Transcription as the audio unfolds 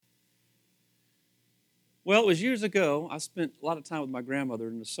Well, it was years ago. I spent a lot of time with my grandmother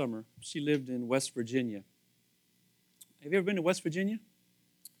in the summer. She lived in West Virginia. Have you ever been to West Virginia?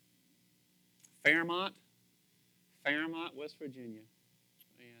 Fairmont? Fairmont, West Virginia.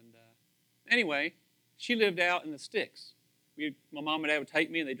 And anyway, she lived out in the sticks. My mom and dad would take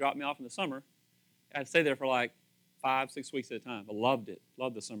me, and they'd drop me off in the summer. I'd stay there for like 5, 6 weeks at a time. I loved it.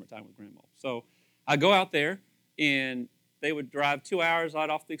 Loved the summertime with Grandma. So I'd go out there, and they would drive 2 hours right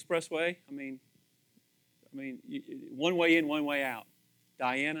off the expressway. One way in, one way out.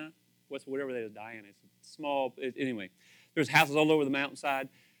 Diana, whatever that is, Diana. It's a small, anyway. There's houses all over the mountainside.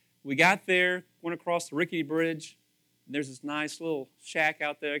 We got there, went across the rickety bridge. And there's this nice little shack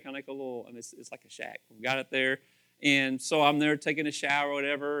out there, kind of like a little, it's like a shack. We got it there. And so I'm there taking a shower or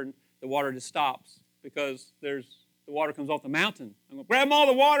whatever, and the water just stops because the water comes off the mountain. I'm going, Grandma,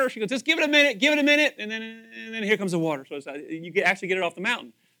 the water. She goes, just give it a minute. And then here comes the water. So you actually get it off the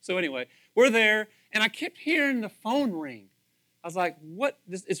mountain. So anyway, we're there, and I kept hearing the phone ring. I was like, what?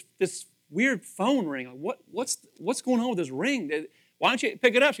 This weird phone ring. Like, what's going on with this ring? Why don't you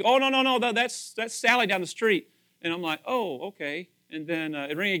pick it up? She goes, oh, no, that's Sally down the street. And I'm like, oh, okay. And then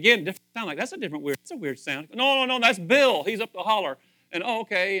it rang again, different sound. Like, that's a weird sound. No, that's Bill. He's up the holler. And, oh,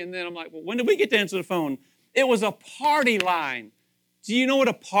 okay. And then I'm like, well, when did we get to answer the phone? It was a party line. Do you know what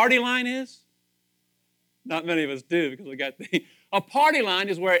a party line is? Not many of us do because we got a party line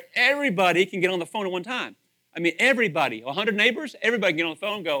is where everybody can get on the phone at one time. Everybody, 100 neighbors, everybody can get on the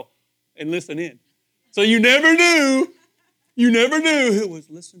phone and go and listen in. So you never knew who was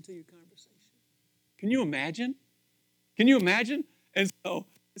listening to your conversation. Can you imagine? And so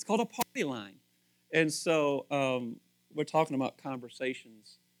it's called a party line. And so we're talking about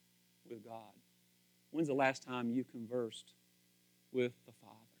conversations with God. When's the last time you conversed with the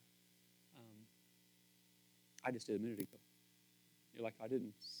Father? I just did a minute ago. You're like, I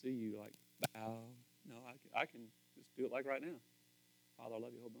didn't see you like bow. No, I can just do it like right now. Father, I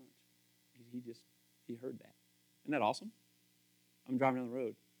love you a whole bunch. He heard that. Isn't that awesome? I'm driving down the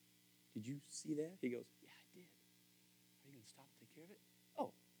road. Did you see that? He goes, yeah, I did. Are you going to stop and take care of it?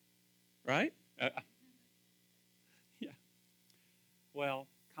 Oh, right? Yeah. Well,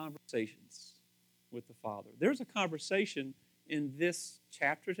 conversations with the Father. There's a conversation in this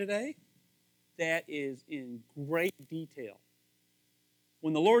chapter today that is in great detail.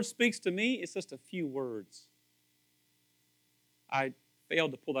 When the Lord speaks to me, it's just a few words. I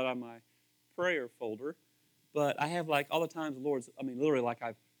failed to pull that out of my prayer folder, but I have like all the times the Lord's, literally like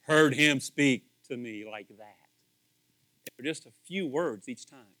I've heard Him speak to me like that. They're just a few words each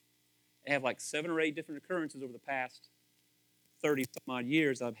time. I have like 7 or 8 different occurrences over the past 30-some odd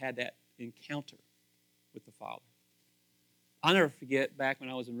years I've had that encounter with the Father. I'll never forget back when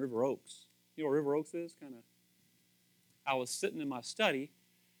I was in River Oaks. You know what River Oaks is? I was sitting in my study,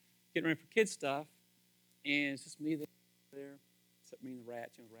 getting ready for kids stuff, and it's just me there, except me and the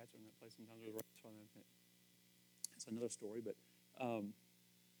rats. You know, rats are in that place sometimes. There's rats on that. That's another story, but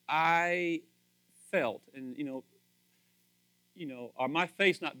I felt, and my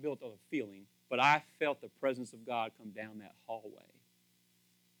face not built of a feeling, but I felt the presence of God come down that hallway,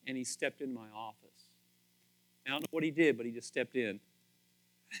 and He stepped into my office. And I don't know what He did, but He just stepped in.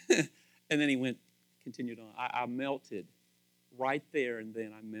 And then He continued on. I melted right there and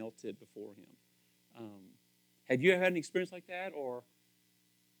then. I melted before Him. Have you ever had an experience like that? Or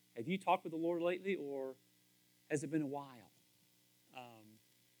have you talked with the Lord lately? Or has it been a while?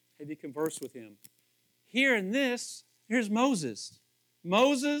 Have you conversed with Him? Here in this, here's Moses.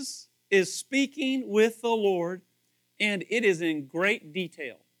 Moses is speaking with the Lord, and it is in great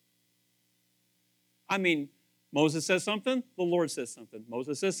detail. Moses says something, the Lord says something.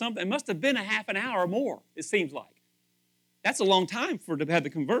 Moses says something. It must have been a half an hour or more, it seems like. That's a long time to have to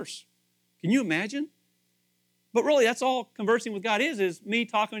converse. Can you imagine? But really, that's all conversing with God is me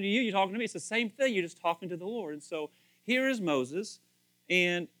talking to you, you talking to me. It's the same thing. You're just talking to the Lord. And so here is Moses,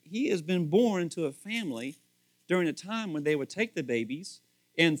 and he has been born to a family during a time when they would take the babies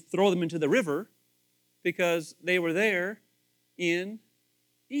and throw them into the river because they were there in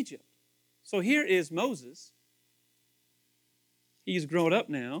Egypt. So here is Moses. He's grown up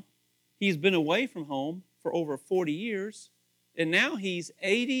now. He's been away from home for over 40 years, and now he's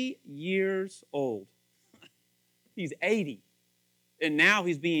 80 years old. He's 80. And now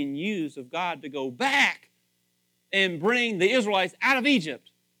he's being used of God to go back and bring the Israelites out of Egypt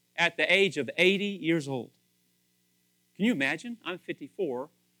at the age of 80 years old. Can you imagine? I'm 54.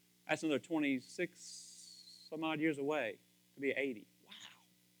 That's another 26 some odd years away to be 80. Wow.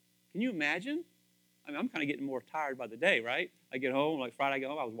 Can you imagine? I'm kind of getting more tired by the day, right? I get home, like Friday I get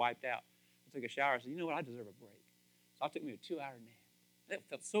home, I was wiped out. I took a shower. I said, you know what? I deserve a break. So I took me a 2-hour nap. It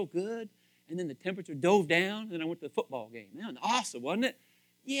felt so good. And then the temperature dove down, and then I went to the football game. Man, awesome, wasn't it?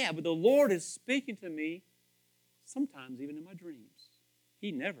 Yeah, but the Lord is speaking to me sometimes even in my dreams.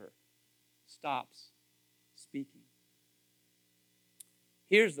 He never stops speaking.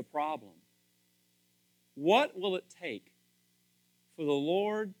 Here's the problem. What will it take for the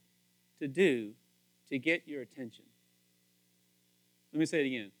Lord to do to get your attention? Let me say it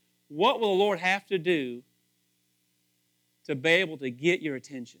again. What will the Lord have to do to be able to get your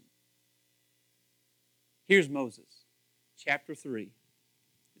attention? Here's Moses, chapter 3.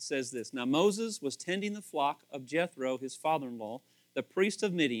 It says this, Now Moses was tending the flock of Jethro, his father-in-law, the priest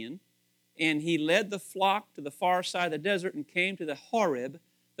of Midian, and he led the flock to the far side of the desert and came to the Horeb,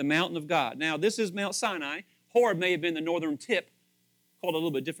 the mountain of God. Now, this is Mount Sinai. Horeb may have been the northern tip, called a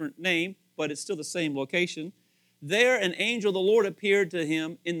little bit different name, but it's still the same location. There an angel of the Lord appeared to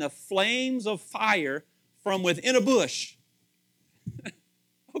him in the flames of fire from within a bush.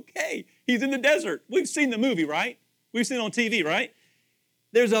 Okay, he's in the desert. We've seen the movie, right? We've seen it on TV, right?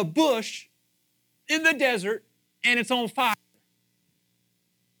 There's a bush in the desert, and it's on fire.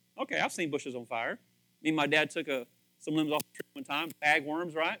 Okay, I've seen bushes on fire. Me and my dad took some limbs off the tree one time,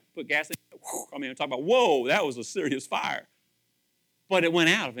 bagworms, right? Put gas in it. I mean, I'm talking about, whoa, that was a serious fire. But it went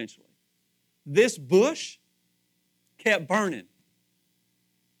out eventually. This bush kept burning.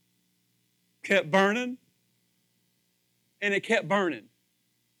 Kept burning. And it kept burning.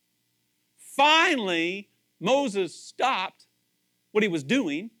 Finally, Moses stopped what he was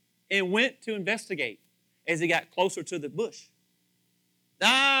doing and went to investigate as he got closer to the bush.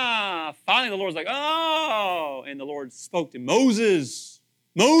 Finally the Lord's like, oh, and the Lord spoke to Moses.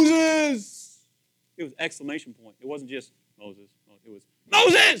 Moses! It was exclamation point. It wasn't just Moses. It was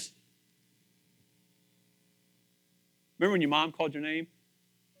Moses! Remember when your mom called your name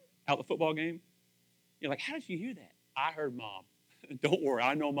out the football game? You're like, how did you hear that? I heard Mom. Don't worry,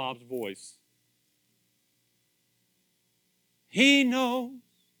 I know Mom's voice. He knows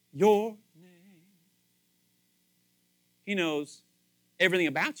your name. He knows everything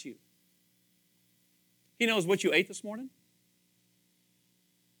about you. He knows what you ate this morning.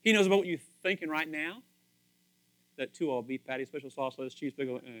 He knows about what you're thinking right now. That 2-all beef patty, special sauce, lettuce, cheese,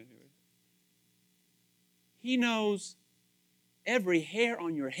 pickle. He knows every hair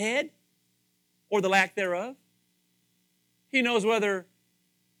on your head or the lack thereof. He knows whether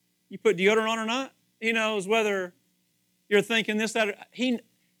you put deodorant on or not. He knows whether you're thinking this, that, or isn't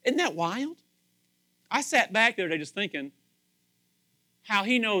that wild? I sat back there today just thinking how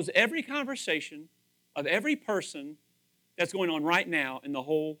he knows every conversation of every person that's going on right now in the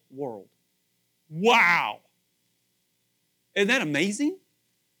whole world. Wow! Isn't that amazing?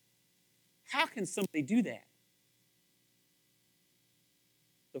 How can somebody do that?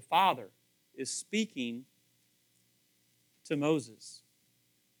 The Father is speaking to Moses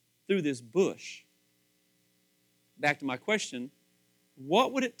through this bush. Back to my question,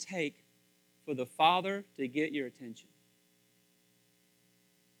 what would it take for the Father to get your attention?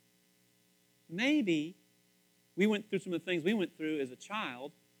 Maybe we went through some of the things we went through as a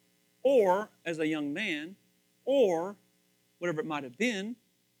child or as a young man or whatever it might have been.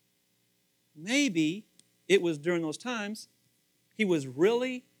 Maybe it was during those times he was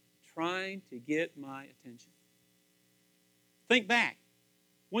really trying to get my attention. Think back.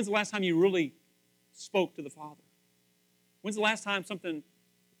 When's the last time you really spoke to the Father? When's the last time something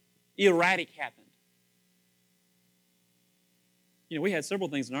erratic happened? You know, we had several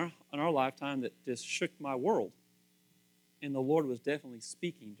things in our lifetime that just shook my world. And the Lord was definitely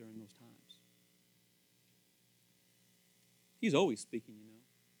speaking during those times. He's always speaking, you know.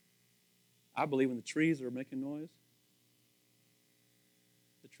 I believe when the trees are making noise,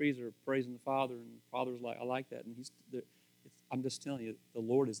 the trees are praising the Father, and the Father's like, I like that. And I'm just telling you, the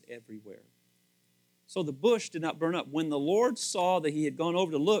Lord is everywhere. So the bush did not burn up. When the Lord saw that he had gone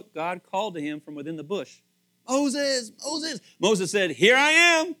over to look, God called to him from within the bush, Moses, Moses. Moses said, here I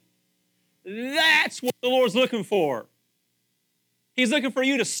am. That's what the Lord's looking for. He's looking for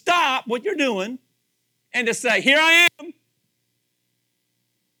you to stop what you're doing and to say, here I am.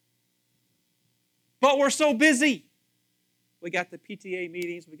 But we're so busy. We got the PTA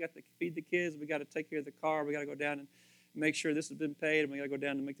meetings. We got to feed the kids. We got to take care of the car. We got to go down and make sure this has been paid. And we got to go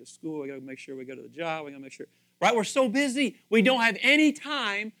down and make the school. We got to make sure we go to the job. We got to make sure. Right? We're so busy. We don't have any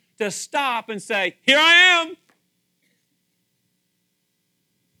time to stop and say, here I am.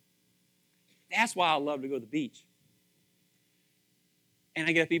 That's why I love to go to the beach. And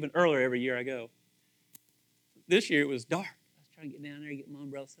I get up even earlier every year I go. This year it was dark. I was trying to get down there and get my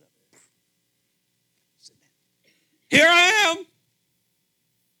umbrella set up. Sit down. Here I am.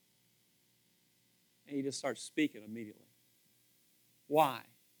 And you just start speaking immediately. Why?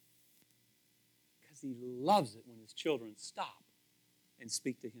 because he loves it when his children stop and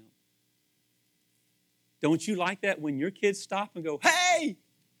speak to him. Don't you like that when your kids stop and go, hey,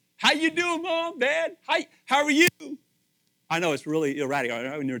 how you doing, Mom, Dad? How are you? I know it's really erratic.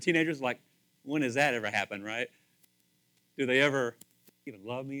 When you're teenagers, like, when does that ever happen, right? Do they ever even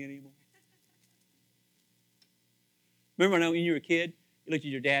love me anymore? Remember when you were a kid, you looked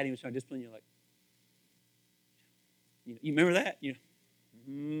at your dad and he was trying to discipline you, like, you remember that?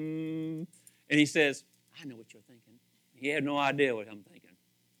 And he says, I know what you're thinking. He had no idea what I'm thinking.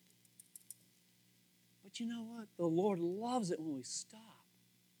 But you know what? The Lord loves it when we stop.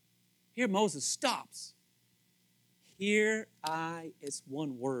 Here Moses stops. Here it's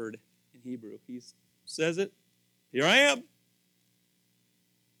one word in Hebrew. He says it. Here I am.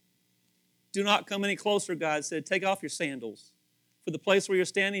 Do not come any closer, God said. Take off your sandals, for the place where you're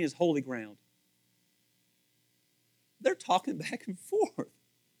standing is holy ground. They're talking back and forth.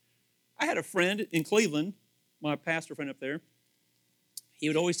 I had a friend in Cleveland, my pastor friend up there. He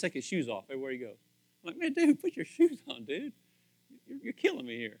would always take his shoes off everywhere he goes. I'm like, man, dude, put your shoes on, dude. You're killing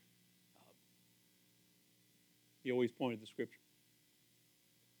me here. He always pointed to Scripture.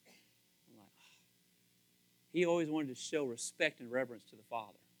 I'm like, He always wanted to show respect and reverence to the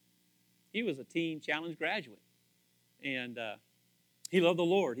Father. He was a teen challenge graduate. And he loved the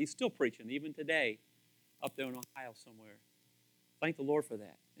Lord. He's still preaching, even today, up there in Ohio somewhere. Thank the Lord for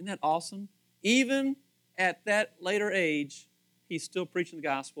that. Isn't that awesome? Even at that later age, he's still preaching the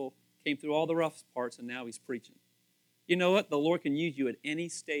gospel, came through all the rough parts, and now he's preaching. You know what? The Lord can use you at any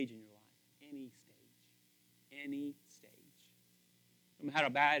stage in your life. Any stage. Any stage. No matter how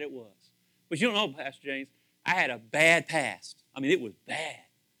bad it was. But you don't know, Pastor James, I had a bad past. I mean, it was bad.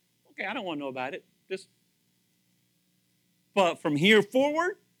 Okay, I don't want to know about it. But from here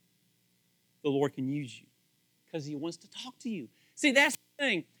forward, the Lord can use you because He wants to talk to you. See, that's the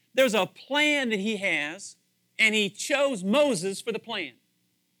thing. There's a plan that He has, and He chose Moses for the plan.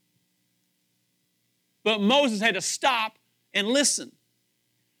 But Moses had to stop and listen.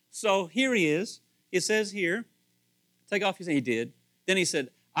 So here he is. It says here, take off your sandals. He did. Then he said,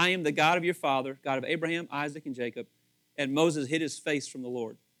 I am the God of your father, God of Abraham, Isaac, and Jacob. And Moses hid his face from the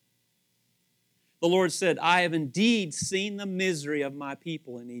Lord. The Lord said, I have indeed seen the misery of my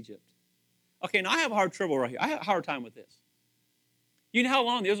people in Egypt. Okay, now I have hard trouble right here. I have a hard time with this. You know how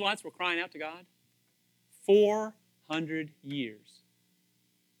long the Israelites were crying out to God? 400 years.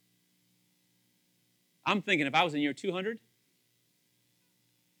 I'm thinking if I was in year 200,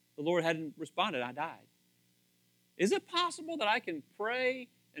 the Lord hadn't responded, I died. Is it possible that I can pray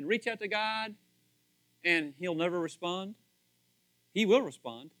and reach out to God and He'll never respond? He will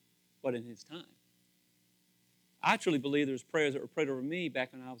respond, but in His time. I truly believe there's prayers that were prayed over me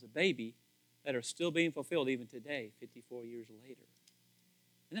back when I was a baby that are still being fulfilled even today, 54 years later.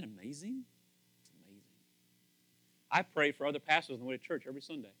 Isn't that amazing? It's amazing. I pray for other pastors on the way to church every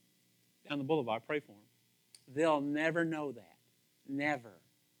Sunday. Down the boulevard, I pray for them. They'll never know that. Never.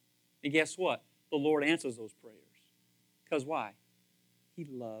 And guess what? The Lord answers those prayers. Because why? He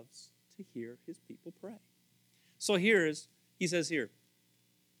loves to hear His people pray. So He says here,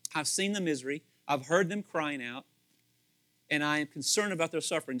 I've seen the misery, I've heard them crying out, and I am concerned about their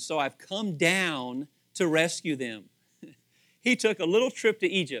suffering, so I've come down to rescue them. He took a little trip to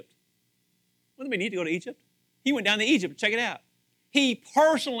Egypt. Wouldn't it be neat to go to Egypt? He went down to Egypt. Check it out. He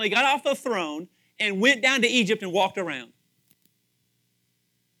personally got off the throne and went down to Egypt and walked around.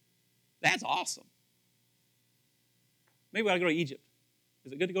 That's awesome. Maybe I ought to go to Egypt.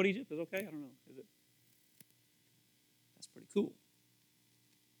 Is it good to go to Egypt? Is it okay? I don't know. Is it? That's pretty cool.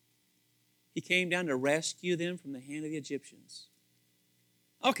 He came down to rescue them from the hand of the Egyptians.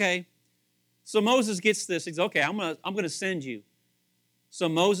 Okay, so Moses gets this. He says, okay, I'm going to send you. So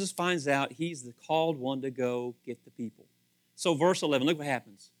Moses finds out he's the called one to go get the people. So verse 11, look what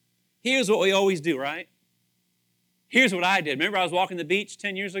happens. Here's what we always do, right? Here's what I did. Remember I was walking the beach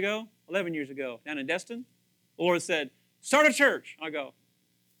 11 years ago, down in Destin? The Lord said, start a church. I go,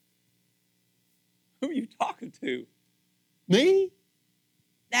 who are you talking to? Me?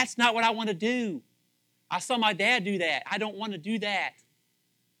 That's not what I want to do. I saw my dad do that. I don't want to do that.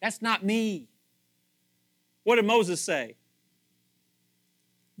 That's not me. What did Moses say?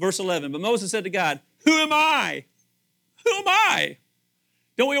 Verse 11, but Moses said to God, who am I? Who am I?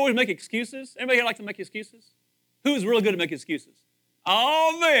 Don't we always make excuses? Anybody here like to make excuses? Who's really good at making excuses?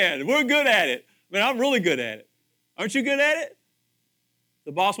 Oh, man, we're good at it. Man, I'm really good at it. Aren't you good at it?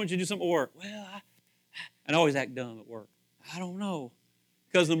 The boss wants you to do something at work. Well, I always act dumb at work. I don't know.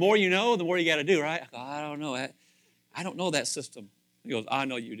 Because the more you know, the more you got to do, right? I go, I don't know. I don't know that system. He goes, I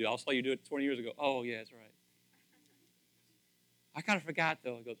know you do. I saw you do it 20 years ago. Oh, yeah, that's right. I kind of forgot,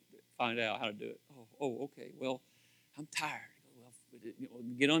 though. I go, find out how to do it. Oh, okay. Well, I'm tired. Well,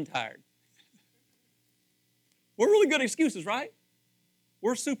 get untired. We're really good at excuses, right?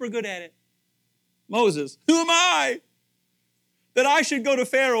 We're super good at it. Moses, who am I that I should go to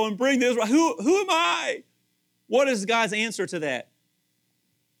Pharaoh and bring this? Who am I? What is God's answer to that?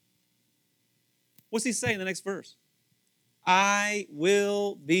 What's he say in the next verse? I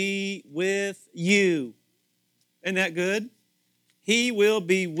will be with you. Isn't that good? He will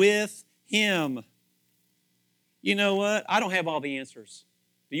be with him. You know what? I don't have all the answers.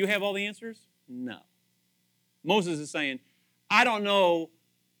 Do you have all the answers? No. Moses is saying, I don't know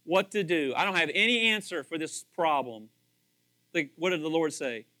what to do. I don't have any answer for this problem. What did the Lord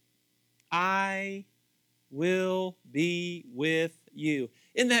say? I will be with you.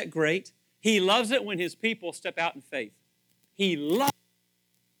 Isn't that great? He loves it when his people step out in faith. He loves it.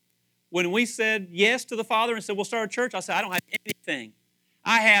 When we said yes to the Father and said, we'll start a church, I said, I don't have anything.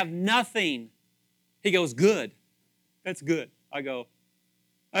 I have nothing. He goes, good. That's good. I go,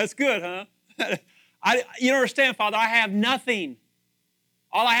 that's good, huh? You don't understand, Father, I have nothing.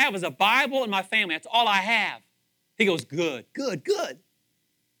 All I have is a Bible and my family. That's all I have. He goes, good, good, good.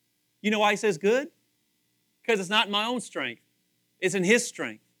 You know why he says good? Because it's not in my own strength. It's in his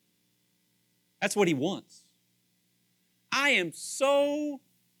strength. That's what he wants. I am so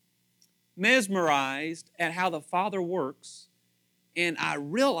mesmerized at how the Father works, and I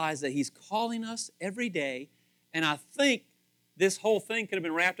realize that he's calling us every day, and I think this whole thing could have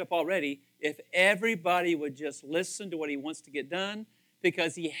been wrapped up already if everybody would just listen to what he wants to get done,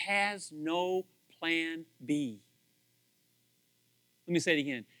 because he has no plan B. Let me say it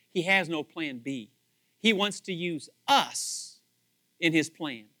again. He has no plan B. He wants to use us in his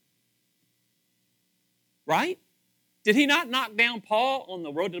plan. Right? Did he not knock down Paul on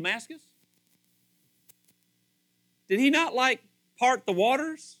the road to Damascus? Did he not part the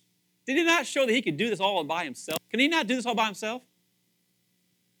waters? Did he not show that he could do this all by himself? Can he not do this all by himself?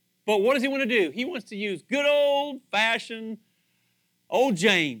 But what does he want to do? He wants to use good old-fashioned old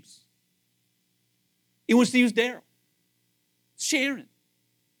James. He wants to use Daryl, Sharon,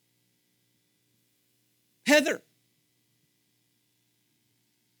 Heather.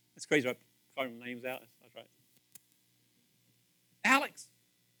 That's crazy, right? Calling names out. That's right. Alex.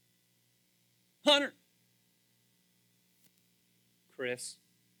 Hunter. Chris.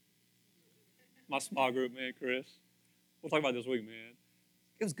 My small group, man, Chris. We'll talk about this week, man.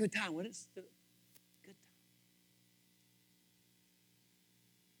 It was a good time, wasn't it? Good time.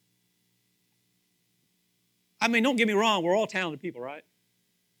 I mean, don't get me wrong, we're all talented people, right?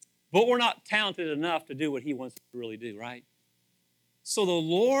 But we're not talented enough to do what he wants to really do, right? So the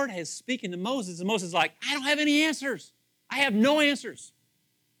Lord has speaking to Moses, and Moses is like, I don't have any answers. I have no answers.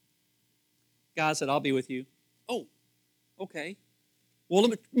 God said, I'll be with you. Oh, okay. Well,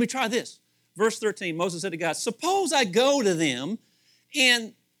 let me try this. Verse 13, Moses said to God, suppose I go to them,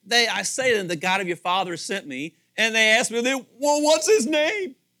 and I say to them, the God of your father sent me, and they ask me, well, what's his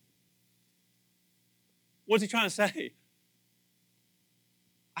name? What's he trying to say?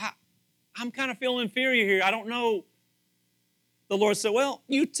 I'm kind of feeling inferior here. I don't know. The Lord said, well,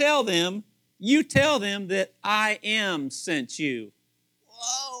 you tell them that I am sent you.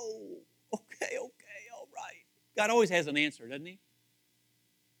 Whoa, okay, all right. God always has an answer, doesn't he?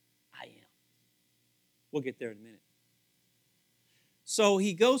 I am. We'll get there in a minute. So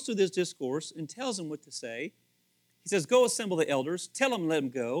he goes through this discourse and tells them what to say. He says, go assemble the elders. Tell them, let them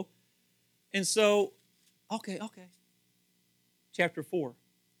go. And so, okay. Chapter 4.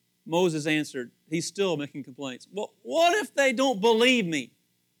 Moses answered, he's still making complaints. Well, what if they don't believe me?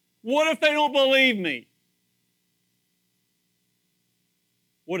 What if they don't believe me?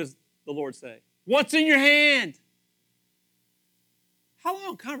 What does the Lord say? What's in your hand? How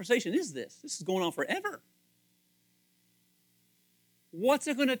long a conversation is this? This is going on forever. What's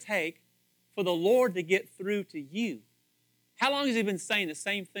it going to take for the Lord to get through to you? How long has he been saying the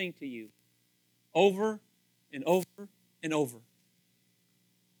same thing to you? Over and over and over.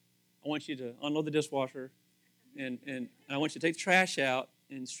 I want you to unload the dishwasher, and I want you to take the trash out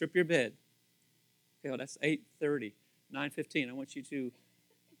and strip your bed. Okay, well, that's 8:30, 9:15. I want you to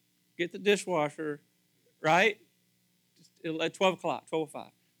get the dishwasher, right? Just at 12 o'clock, 12:05.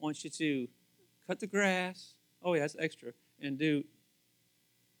 I want you to cut the grass. Oh, yeah, that's extra. And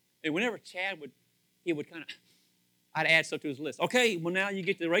whenever Chad he would kind of, I'd add stuff to his list. Okay, well, now you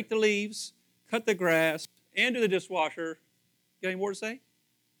get to rake the leaves, cut the grass, and do the dishwasher. Got any more to say?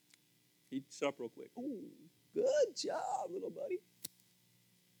 He'd stop real quick. Ooh, good job, little buddy.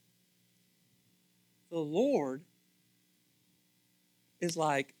 The Lord is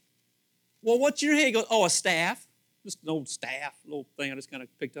like, well, what's your hand? He goes, oh, a staff. just an old staff, little thing I just kind of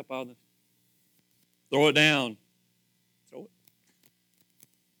picked up out of the, throw it down. Throw it.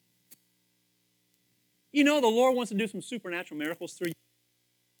 You know, the Lord wants to do some supernatural miracles through you.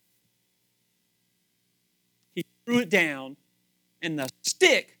 He threw it down, and the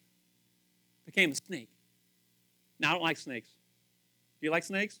stick became a snake. Now, I don't like snakes. Do you like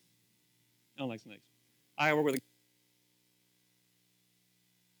snakes? I don't like snakes. I work with a...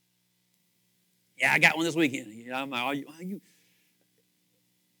 Yeah, I got one this weekend. I'm like, are you?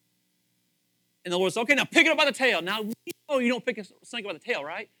 And the Lord said, okay, now pick it up by the tail. Now, you know you don't pick a snake by the tail,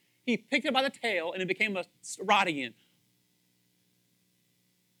 right? He picked it by the tail, and it became a rod again.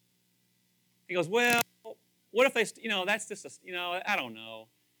 He goes, well, what if they, that's just, I don't know.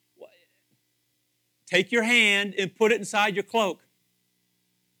 Take your hand and put it inside your cloak.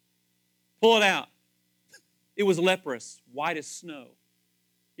 Pull it out. It was leprous, white as snow.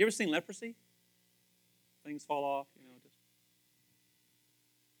 You ever seen leprosy? Things fall off, just.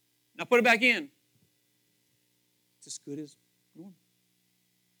 Now put it back in. It's as good as normal.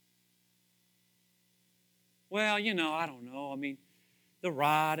 Well, I don't know. I mean, the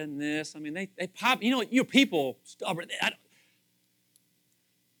rod and this, they pop, your people stubborn.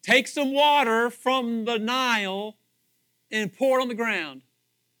 Take some water from the Nile and pour it on the ground.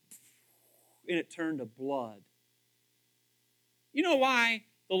 And it turned to blood. You know why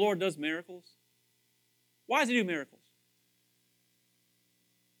the Lord does miracles? Why does He do miracles?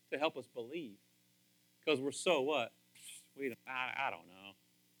 To help us believe. Because we're so what? I don't know.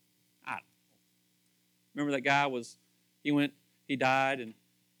 Remember that guy he died,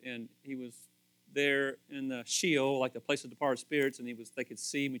 and he was there in the Sheol, like the place of departed spirits, and they could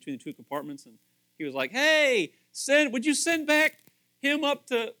see between the two compartments, and he was like, hey, would you send back him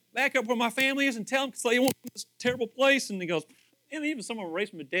back up where my family is and tell him, because he won't this terrible place? And he goes, and even someone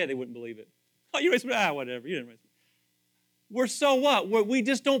raised from the dead, they wouldn't believe it. Oh, you raised from the dead? Whatever, you didn't raise from the dead. We're so what? We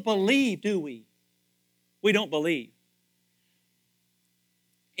just don't believe, do we? We don't believe.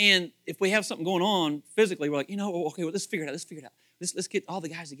 And if we have something going on physically, we're like, okay, well, let's figure it out. Let's get all the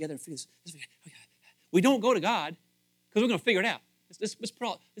guys together and figure this. Okay. We don't go to God because we're going to figure it out. Let's get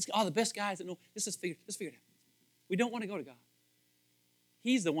all the best guys that know. Let's figure it out. We don't want to go to God.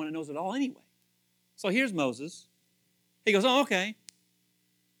 He's the one that knows it all anyway. So here's Moses. He goes, oh, okay.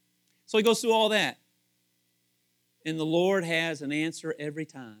 So he goes through all that. And the Lord has an answer every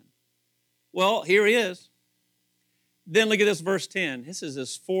time. Well, here he is. Then look at this, verse 10. This is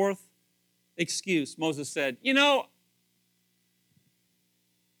his fourth excuse. Moses said, and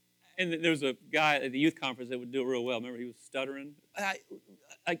there was a guy at the youth conference that would do it real well. Remember, he was stuttering. I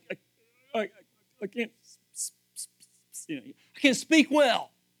can't, I can't speak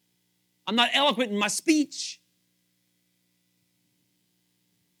well. I'm not eloquent in my speech.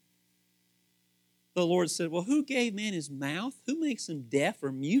 The Lord said, well, who gave man his mouth? Who makes him deaf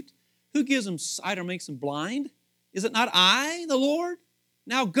or mute? Who gives him sight or makes him blind? Is it not I, the Lord?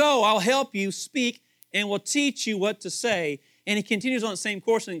 Now go, I'll help you speak and will teach you what to say. And he continues on the same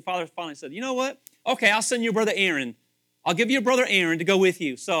course, and the Father finally said, you know what? Okay, I'll send your brother Aaron. I'll give your brother Aaron to go with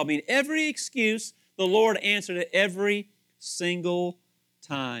you. So, every excuse, the Lord answered it every single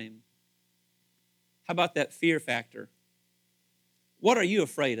time. How about that fear factor? What are you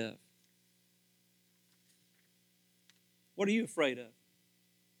afraid of? What are you afraid of?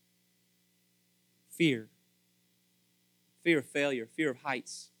 Fear. Fear of failure. Fear of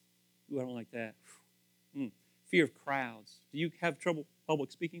heights. Ooh, I don't like that. Fear of crowds. Do you have trouble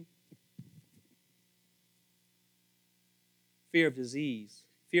public speaking? Fear of disease.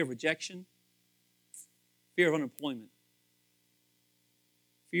 Fear of rejection. Fear of unemployment.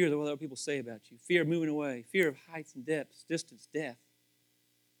 Fear of what other people say about you. Fear of moving away. Fear of heights and depths, distance, death.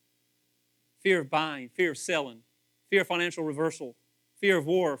 Fear of buying. Fear of selling. Fear of financial reversal. Fear of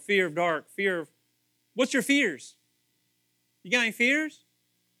war. Fear of dark. Fear of... What's your fears? You got any fears?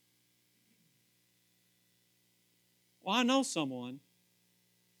 Well, I know someone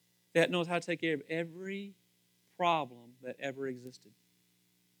that knows how to take care of every problem that ever existed.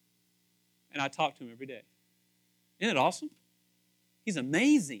 And I talk to him every day. Isn't it awesome? He's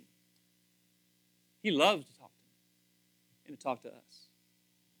amazing. He loves to talk to me and to talk to us.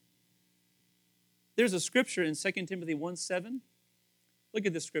 There's a scripture in 2 Timothy 1:7. Look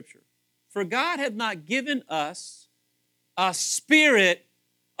at this scripture. For God hath not given us a spirit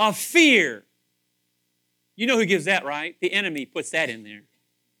of fear. You know who gives that, right? The enemy puts that in there.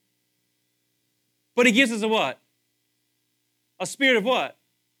 But he gives us a what? A spirit of what?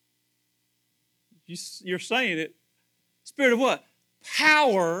 You're saying it. Spirit of what?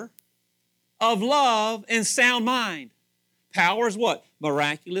 Power, of love, and sound mind. Power is what?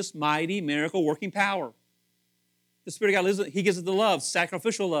 Miraculous, mighty, miracle-working power. The Spirit of God lives, He gives us the love,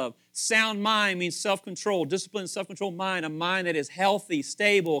 sacrificial love. Sound mind means self-control, disciplined, self-controlled mind, a mind that is healthy,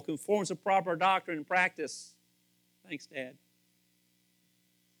 stable, conforms to proper doctrine and practice. Thanks, Dad.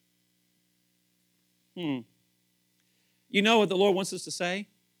 You know what the Lord wants us to say?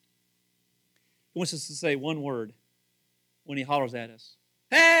 He wants us to say one word when He hollers at us.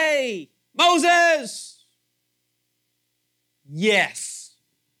 Hey, Moses! Yes.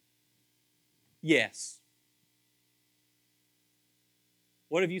 Yes.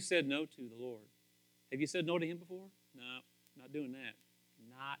 What have you said no to the Lord? Have you said no to Him before? No, not doing that.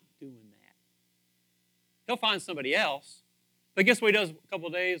 Not doing that. He'll find somebody else. But guess what He does a couple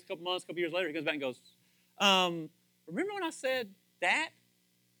of days, a couple months, a couple years later? He goes back and goes, remember when I said that?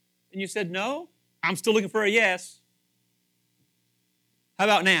 And you said no? I'm still looking for a yes. How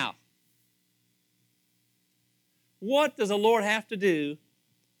about now? What does the Lord have to do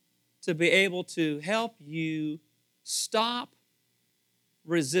to be able to help you stop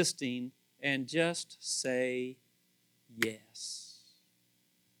resisting and just say yes?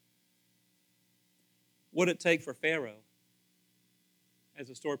 What did it take for Pharaoh, as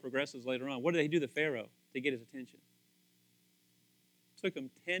the story progresses later on? What did he do to Pharaoh to get his attention? It took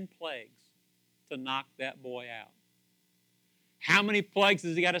him 10 plagues to knock that boy out. How many plagues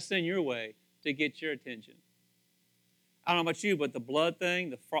has he got to send your way to get your attention? I don't know about you, but the blood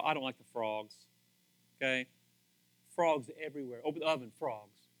thing, I don't like the frogs. Okay? Frogs everywhere. Open the oven,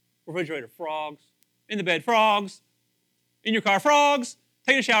 frogs. Refrigerator, frogs. In the bed, frogs. In your car, frogs.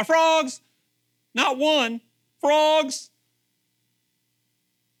 Taking a shower, frogs. Not one, frogs.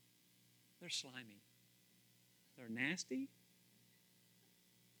 They're slimy. They're nasty.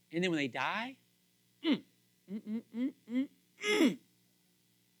 And then when they die,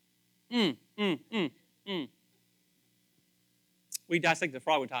 We dissected the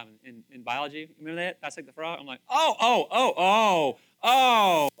frog one time in biology. Remember that? Dissect the frog? I'm like, oh.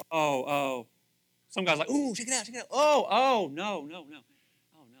 Some guy's like, ooh, check it out. Oh, no.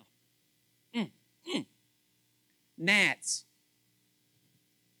 Oh, no. Gnats.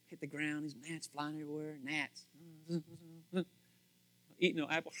 Hit the ground, these gnats flying everywhere. Gnats. Eating no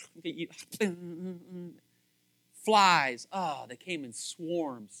apple. Flies. Oh, they came in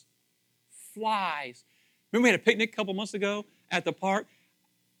swarms. Flies. Remember we had a picnic a couple months ago at the park?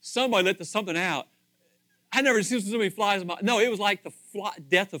 Somebody let something out. I never seen so many flies. No, it was like the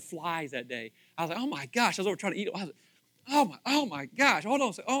death of flies that day. I was like, oh my gosh. I was over trying to eat it. I was like, oh my gosh. Hold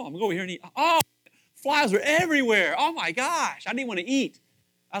on. Oh, I'm going to go over here and eat. Oh, flies were everywhere. Oh my gosh. I didn't want to eat.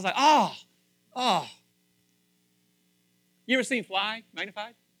 I was like, oh. You ever seen fly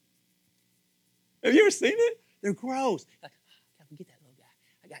magnified? Have you ever seen it? They're gross. Like, I can get that little guy.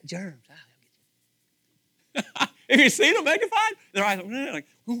 I got germs. Have you seen them magnified? Their eyes are like,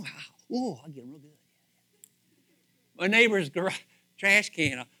 oh, wow. Oh, I'll get them real good. My neighbor's trash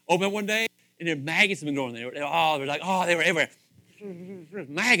can, I opened it one day, and there maggots have been growing there. They were everywhere.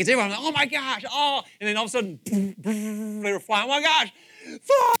 Maggots everywhere. I'm like, oh my gosh, And then all of a sudden, they were flying. Oh my gosh,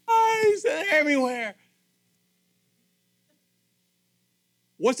 flies everywhere.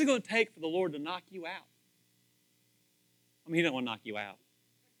 What's it going to take for the Lord to knock you out? I mean, He doesn't want to knock you out,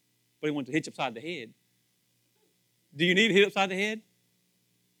 but He wants to hit you upside the head. Do you need to hit upside the head?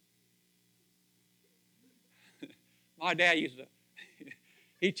 My dad used to,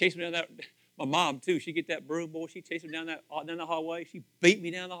 he'd chase me down that, my mom too, she'd get that broom, boy, she'd chase me down the hallway, she'd beat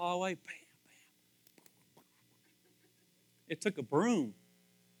me down the hallway, bam, bam. It took a broom.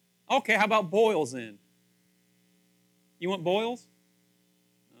 Okay, how about boils then? You want boils?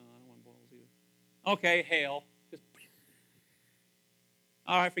 No, I don't want boils either. Okay, hail. Just,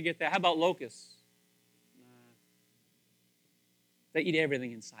 all right, forget that. How about locusts? Nah. They eat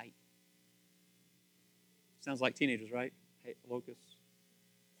everything in sight. Sounds like teenagers, right? Hey, locusts.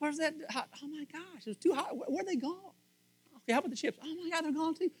 Where's that? Oh my gosh, it's too hot. Where are they gone? Okay, how about the chips? Oh my God, they're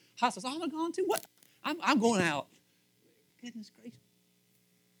gone too. Hot sauce, they're gone too. What? I'm going out. Goodness gracious.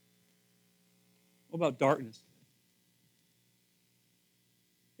 What about darkness?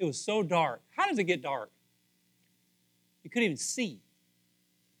 It was so dark. How does it get dark? You couldn't even see.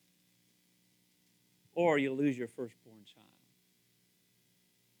 Or you lose your firstborn child.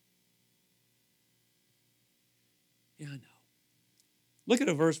 Yeah, I know. Look at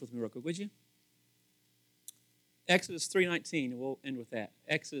a verse with me real quick, would you? Exodus 3:19, and we'll end with that.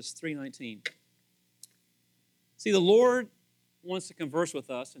 Exodus 3:19. See, the Lord wants to converse with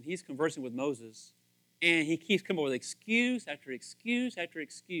us, and He's conversing with Moses, and He keeps coming up with excuse after excuse after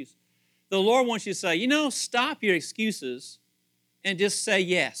excuse. The Lord wants you to say, stop your excuses and just say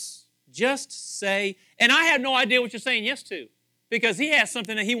yes. Just say, and I have no idea what you're saying yes to, because He has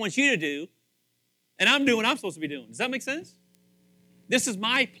something that He wants you to do, and I'm doing what I'm supposed to be doing. Does that make sense? This is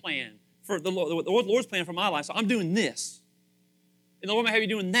my plan for the Lord's plan for my life. So I'm doing this. And the Lord may have you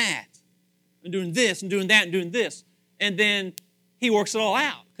doing that. And doing this and doing that and doing this. And then He works it all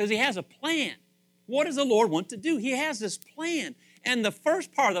out because He has a plan. What does the Lord want to do? He has this plan. And the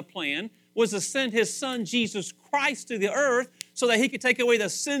first part of the plan was to send His Son, Jesus Christ, to the earth so that He could take away the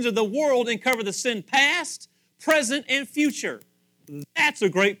sins of the world and cover the sin past, present, and future. That's a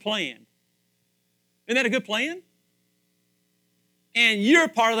great plan. Isn't that a good plan? And you're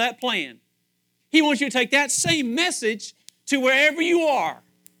part of that plan. He wants you to take that same message to wherever you are.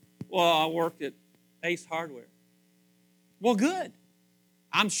 Well, I worked at Ace Hardware. Well, good.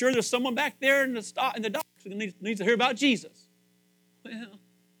 I'm sure there's someone back there in the docks who needs to hear about Jesus. Well,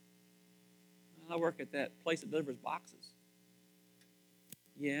 I work at that place that delivers boxes.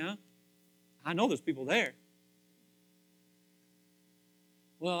 Yeah, I know there's people there.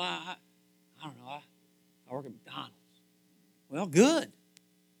 Well, I don't know. I work at McDonald's. Well, good.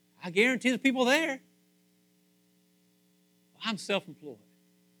 I guarantee there's people there. Well, I'm self-employed.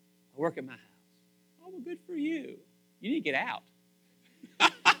 I work at my house. Oh, well, good for you. You need to get out.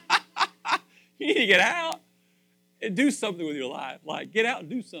 You need to get out and do something with your life. Like, get out and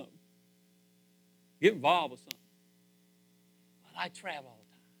do something. Get involved with something. Well, I travel all the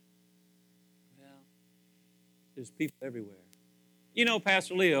time. Well, there's people everywhere. You know,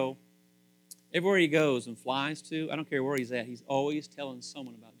 Pastor Leo, everywhere he goes and flies to, I don't care where he's at, he's always telling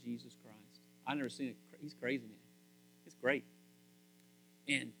someone about Jesus Christ. I've never seen it. He's crazy, man. It's great.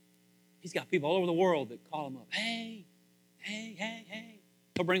 And he's got people all over the world that call him up. Hey.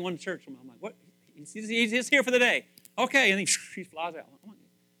 He'll bring one to church. I'm like, what? He's just here for the day. Okay, and he flies out.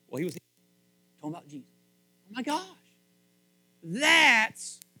 Well, he was talking about Jesus. Oh, my gosh.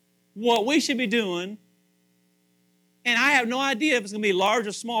 That's what we should be doing. And I have no idea if it's going to be large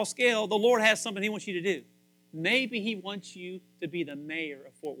or small scale. The Lord has something He wants you to do. Maybe He wants you to be the mayor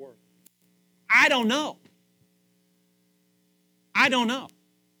of Fort Worth. I don't know.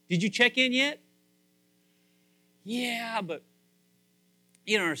 Did you check in yet? Yeah, but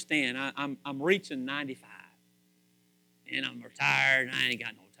you don't understand. I'm reaching 95. And I'm retired, and I ain't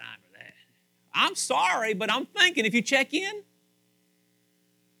got no time for that. I'm sorry, but I'm thinking if you check in,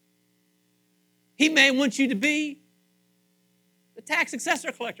 He may want you to be the tax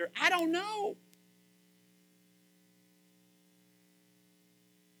assessor collector. I don't know.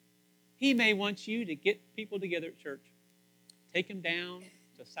 He may want you to get people together at church, take them down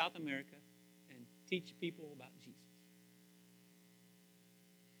to South America, and teach people about Jesus.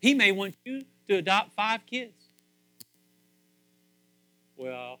 He may want you to adopt 5 kids.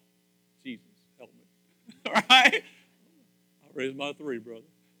 Well, Jesus, help me. All right? I'll raise my 3, brother.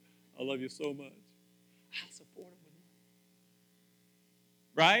 I love you so much. I'll support them with money.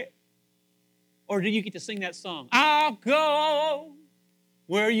 Right? Or do you get to sing that song? I'll go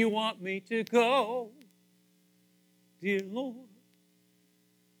where you want me to go, dear Lord.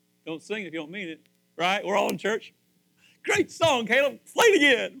 Don't sing it if you don't mean it. Right? We're all in church. Great song, Caleb. Play it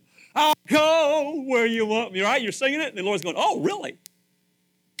again. I'll go where you want me. Right? You're singing it, and the Lord's going, oh, really?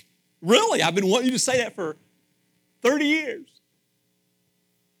 Really? I've been wanting you to say that for 30 years.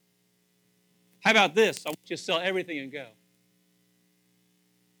 How about this? I want you to sell everything and go.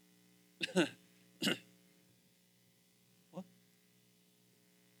 What?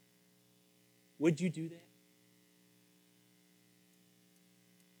 Would you do that?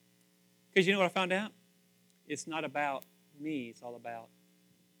 Because you know what I found out? It's not about me. It's all about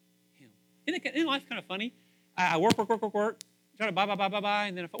Him. Isn't life kind of funny? I work, try to buy,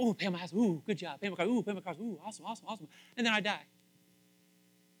 and then oh, pay my house, ooh, good job, pay my car, ooh, pay my car, ooh, awesome, and then I die.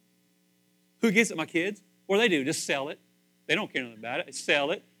 Who gets it? My kids. What do? Just sell it. They don't care nothing about it. They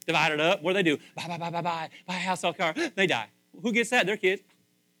sell it, divide it up. What do? Buy a house, sell a car. They die. Who gets that? Their kids.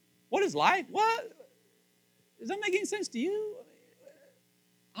 What is life? What? Does that make any sense to you?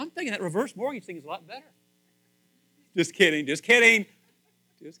 I'm thinking that reverse mortgage thing is a lot better. Just kidding. Don't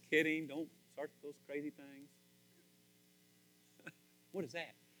start those crazy things. What is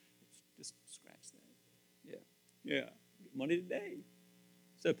that? Just scratch that. Yeah. Get money today.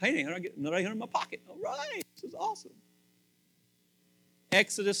 Instead of paying $800, I get another $800 in my pocket. All right. This is awesome.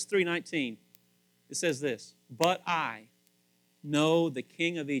 Exodus 3:19. It says this, but I know the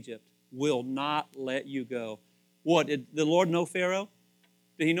king of Egypt will not let you go. What, did the Lord know Pharaoh?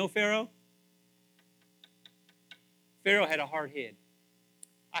 Did He know Pharaoh? Pharaoh had a hard head.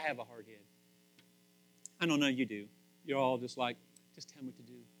 I have a hard head. I know none of you do. You're all just like, just tell me what to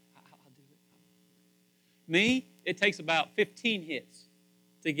do. I'll do it. Me, it takes about 15 hits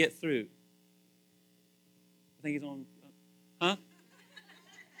to get through. I think he's on, huh?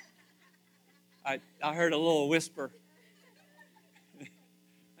 I heard a little whisper.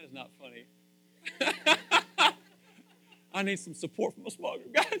 That is not funny. I need some support from a small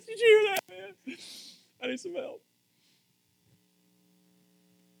group. Guys, did you hear that, man? I need some help.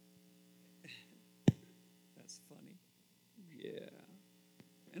 That's funny. Yeah.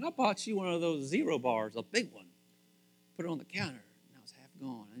 And I bought you one of those Zero bars, a big one. Put it on the counter. Now it's half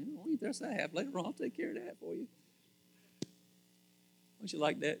gone. I'll eat the rest of that half later on. I'll take care of that for you. Don't you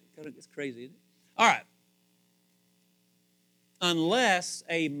like that? Kind of gets crazy, isn't it? All right. Unless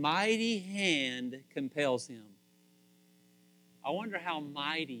a mighty hand compels him. I wonder how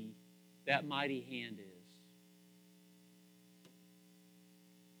mighty that mighty hand is.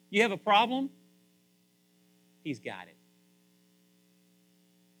 You have a problem? He's got it.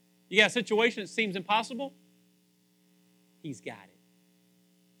 You got a situation that seems impossible? He's got it.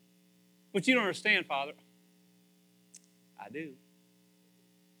 But you don't understand, Father. I do.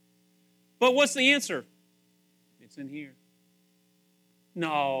 But what's the answer? It's in here.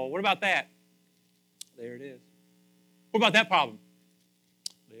 No, what about that? There it is. What about that problem?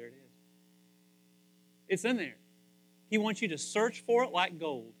 There it is. It's in there. He wants you to search for it like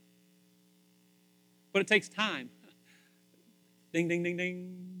gold. But it takes time. Ding, ding, ding,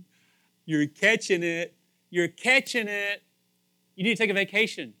 ding. You're catching it. You're catching it. You need to take a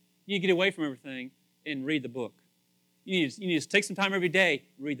vacation. You need to get away from everything and read the book. You need to take some time every day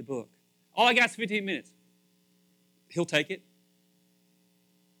and read the book. All I got is 15 minutes. He'll take it.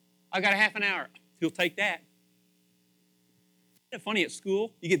 I got a half an hour. He'll take that. Isn't it funny at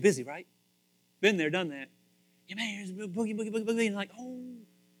school? You get busy, right? Been there, done that. Yeah, man, here's a boogie, boogie, boogie, boogie. And like, oh,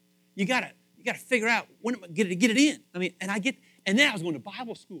 you gotta figure out when am I get it in. I mean, and then I was going to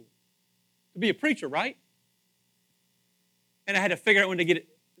Bible school to be a preacher, right? And I had to figure out when to get it.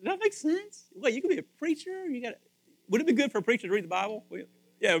 Does that make sense? Wait, you can be a preacher? Would it be good for a preacher to read the Bible?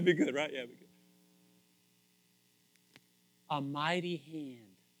 Yeah, it would be good, right? Yeah, it would be good. A mighty hand.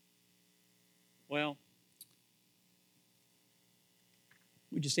 Well,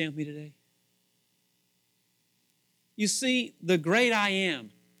 would you stand with me today? You see, the great I am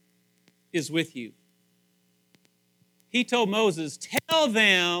is with you. He told Moses, tell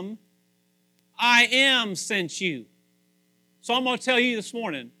them I am sent you. So I'm going to tell you this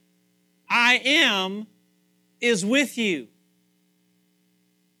morning, I am is with you.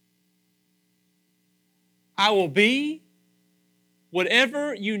 I will be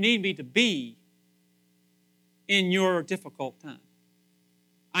whatever you need me to be in your difficult time.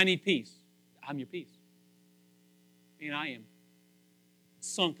 I need peace. I'm your peace. And I am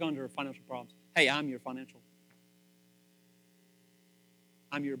sunk under financial problems. Hey, I'm your financial.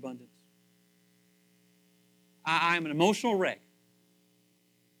 I'm your abundance. I'm an emotional wreck.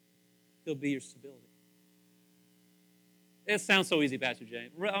 He'll be your stability. It sounds so easy, Pastor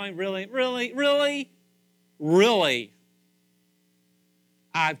James. I mean, really?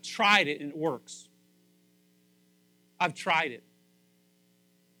 I've tried it and it works. I've tried it.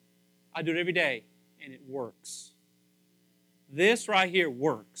 I do it every day and it works. This right here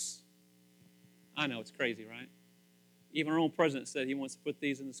works. I know, it's crazy, right? Even our own president said he wants to put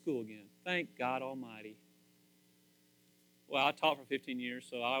these in the school again. Thank God Almighty. Well, I taught for 15 years,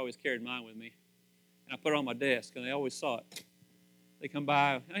 so I always carried mine with me. And I put it on my desk, and they always saw it. They come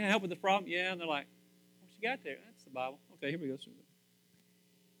by, can I help with this problem? Yeah, and they're like, what you got there? That's the Bible. Okay, here we go.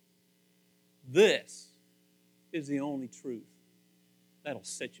 This is the only truth that'll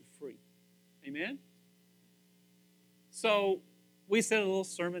set you free. Amen? So we said a little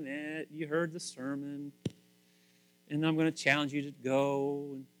sermonette. You heard the sermon. And I'm going to challenge you to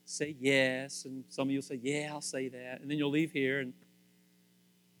go and say yes. And some of you will say, yeah, I'll say that. And then you'll leave here and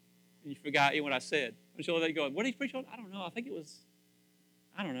you forgot what I said. And you'll let you go, what did he preach on? I don't know. I think it was,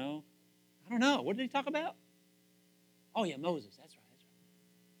 I don't know. What did he talk about? Oh, yeah, Moses. That's right.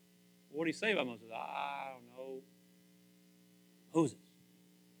 What did he say about Moses? I don't know. Moses.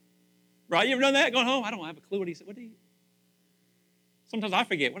 Right? You ever done that? Going home? I don't have a clue what he said. Sometimes I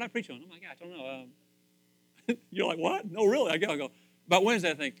forget. What did I preach on? Oh, my gosh, I don't know. You're like, what? No, really? I go. About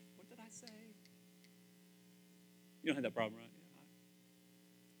Wednesday, I think, what did I say? You don't have that problem, right?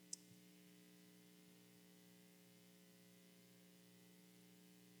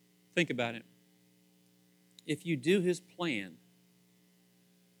 Think about it. If you do his plan,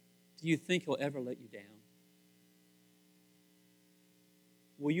 do you think he'll ever let you down?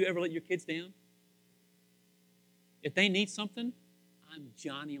 Will you ever let your kids down? If they need something, I'm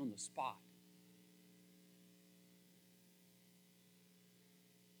Johnny on the spot.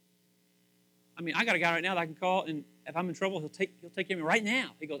 I mean, I got a guy right now that I can call, and if I'm in trouble, he'll take care of me right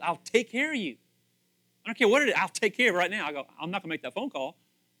now. He goes, I'll take care of you. I don't care what it is. I'll take care of it right now. I go, I'm not going to make that phone call,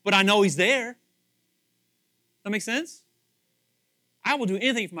 but I know he's there. That make sense? I will do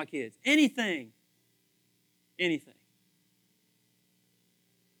anything for my kids. Anything. Anything.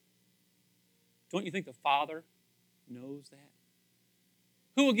 Don't you think the Father knows that?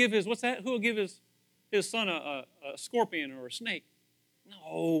 Who will give his, what's that? Who will give his son a scorpion or a snake?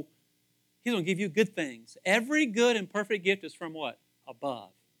 No. He's going to give you good things. Every good and perfect gift is from what?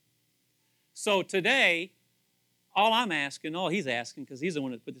 Above. So today, all I'm asking, all he's asking, because he's the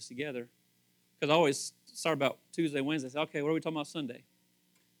one that put this together, because I always start about Tuesday, Wednesday, I say, okay, what are we talking about Sunday?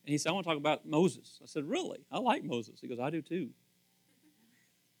 And he said, I want to talk about Moses. I said, really? I like Moses. He goes, I do too.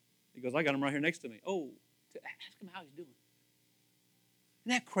 He goes, I got him right here next to me. Oh, ask him how he's doing.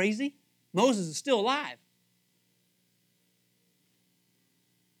 Isn't that crazy? Moses is still alive.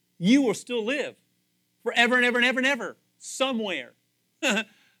 You will still live forever and ever and ever and ever, somewhere. Does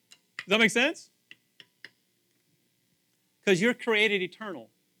that make sense? Because you're created eternal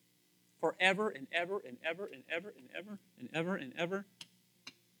forever and ever and ever and ever and ever and ever and ever.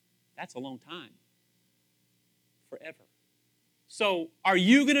 That's a long time. Forever. So, are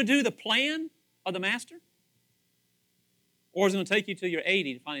you going to do the plan of the Master? Or is it going to take you till you're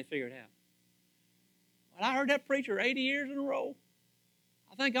 80 to finally figure it out? Well, I heard that preacher 80 years in a row.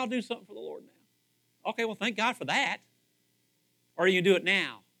 I think I'll do something for the Lord now. Okay, well, thank God for that. Or are you going to do it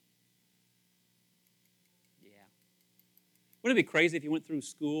now? Yeah. Wouldn't it be crazy if you went through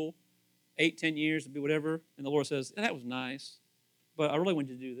school 8, 10 years to be whatever, and the Lord says, that was nice, but I really want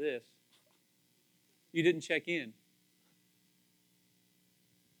you to do this. You didn't check in.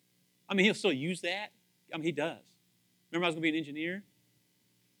 I mean, he'll still use that. I mean, he does. Remember I was going to be an engineer?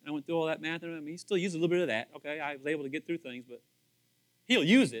 And I went through all that math. I mean, he still uses a little bit of that. Okay, I was able to get through things, but he'll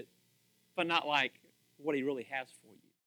use it, but not like what he really has for you.